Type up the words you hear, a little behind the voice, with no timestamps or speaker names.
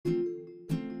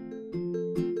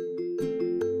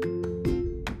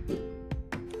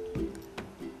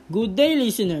Good day,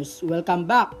 listeners. Welcome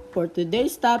back. For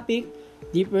today's topic,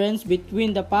 difference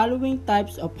between the following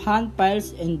types of hand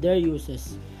files and their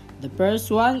uses. The first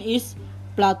one is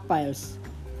flat files.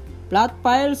 Flat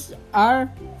files are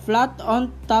flat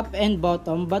on top and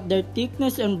bottom, but their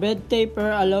thickness and breadth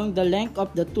taper along the length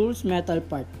of the tool's metal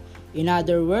part. In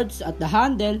other words, at the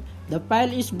handle, the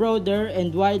file is broader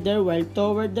and wider, while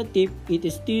toward the tip, it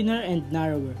is thinner and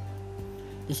narrower.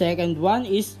 The second one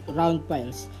is round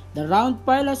files. The round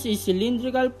file has a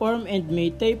cylindrical form and may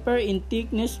taper in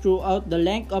thickness throughout the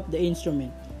length of the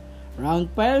instrument. Round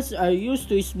files are used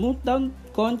to smooth down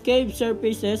concave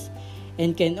surfaces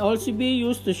and can also be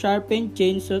used to sharpen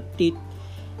chainsaw teeth,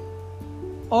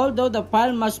 although the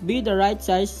file must be the right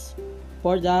size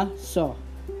for the saw.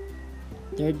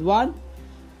 Third one,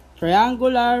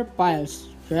 triangular files.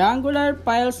 Triangular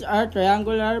files are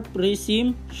triangular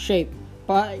prism-shaped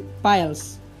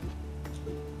files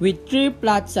with three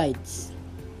flat sides.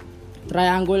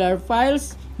 Triangular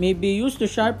files may be used to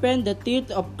sharpen the teeth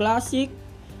of classic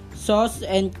saws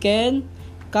and can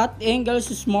cut angles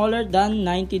smaller than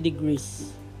 90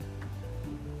 degrees.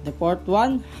 The fourth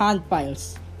one, hand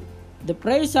files. The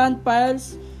phrase hand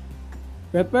files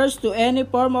refers to any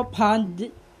form of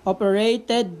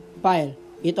hand-operated file.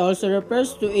 It also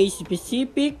refers to a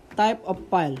specific type of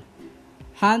file.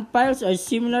 Hand files are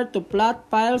similar to flat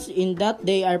files in that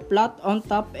they are flat on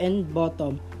top and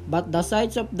bottom, but the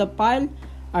sides of the file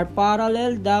are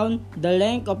parallel down the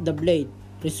length of the blade,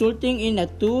 resulting in a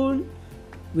tool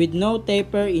with no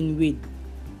taper in width.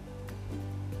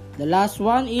 The last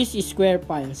one is square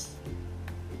files.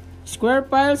 Square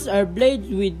files are blades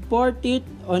with 4 teeth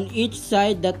on each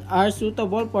side that are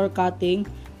suitable for cutting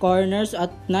corners at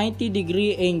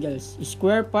 90-degree angles.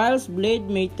 Square files blade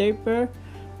may taper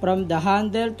from the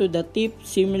handle to the tip,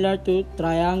 similar to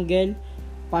triangle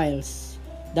files.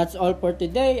 That's all for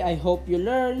today. I hope you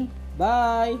learn.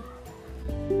 Bye!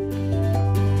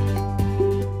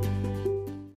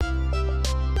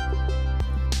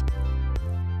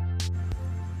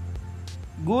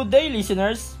 Good day,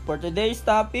 listeners. For today's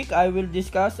topic, I will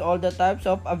discuss all the types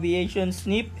of aviation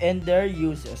snip and their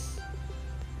uses.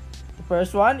 The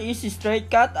first one is straight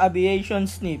cut aviation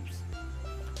snips.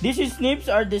 These snips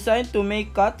are designed to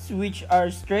make cuts which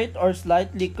are straight or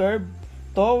slightly curved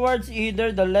towards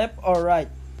either the left or right.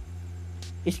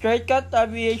 Straight cut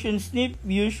aviation snips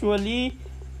usually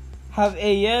have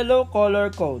a yellow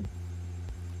color code.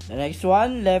 The next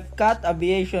one, left cut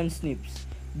aviation snips.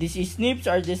 These snips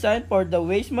are designed for the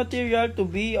waste material to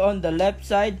be on the left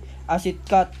side as it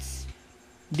cuts.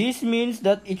 This means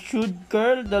that it should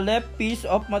curl the left piece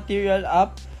of material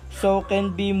up so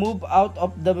can be moved out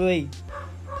of the way.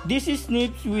 These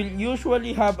snips will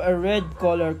usually have a red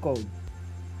color code.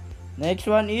 Next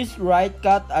one is right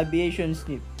cut aviation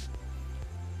snip.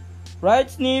 Right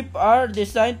snip are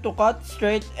designed to cut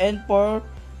straight and for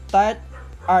tight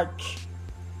arch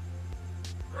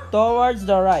towards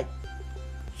the right.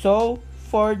 So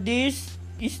for these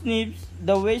snips,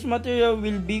 the waste material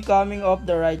will be coming off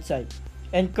the right side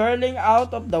and curling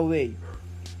out of the way.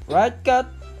 Right cut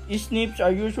snips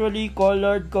are usually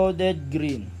colored coded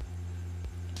green.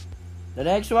 The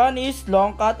next one is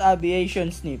long cut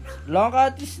aviation snips. Long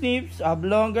cut snips have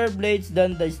longer blades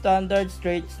than the standard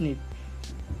straight snip.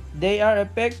 They are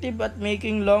effective at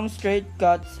making long straight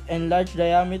cuts and large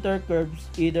diameter curves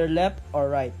either left or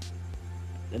right.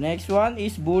 The next one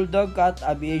is bulldog cut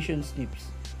aviation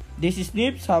snips. These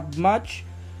snips have much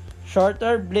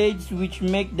shorter blades which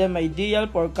make them ideal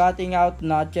for cutting out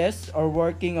notches or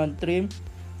working on trim.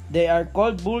 They are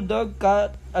called bulldog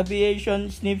cut aviation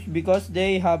snips because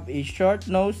they have a short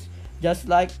nose just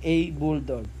like a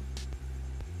bulldog.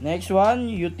 Next one,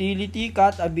 utility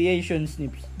cut aviation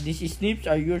snips. These snips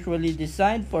are usually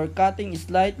designed for cutting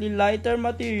slightly lighter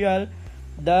material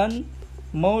than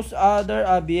most other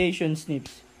aviation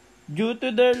snips. Due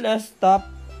to their less top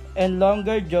and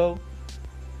longer jaw,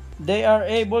 they are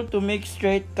able to make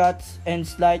straight cuts and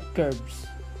slight curves.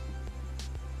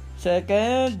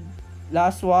 Second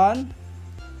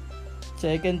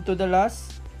to the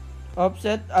last,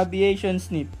 offset aviation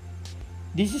snip.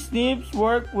 These snips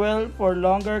work well for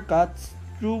longer cuts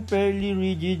through fairly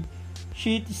rigid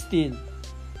sheet steel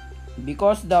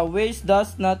because the waste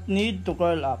does not need to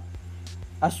curl up,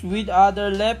 as with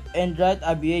other left and right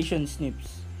aviation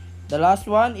snips. The last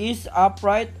one is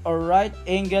upright or right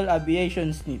angle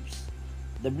aviation snips.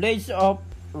 The blades of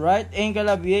right angle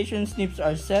aviation snips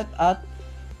are set at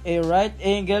a right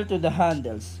angle to the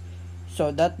handles,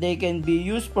 so that they can be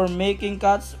used for making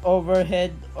cuts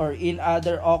overhead or in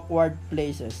other awkward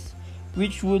places,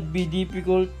 which would be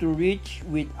difficult to reach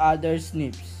with other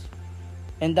snips.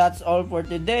 And that's all for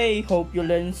today. Hope you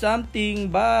learned something.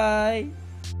 Bye!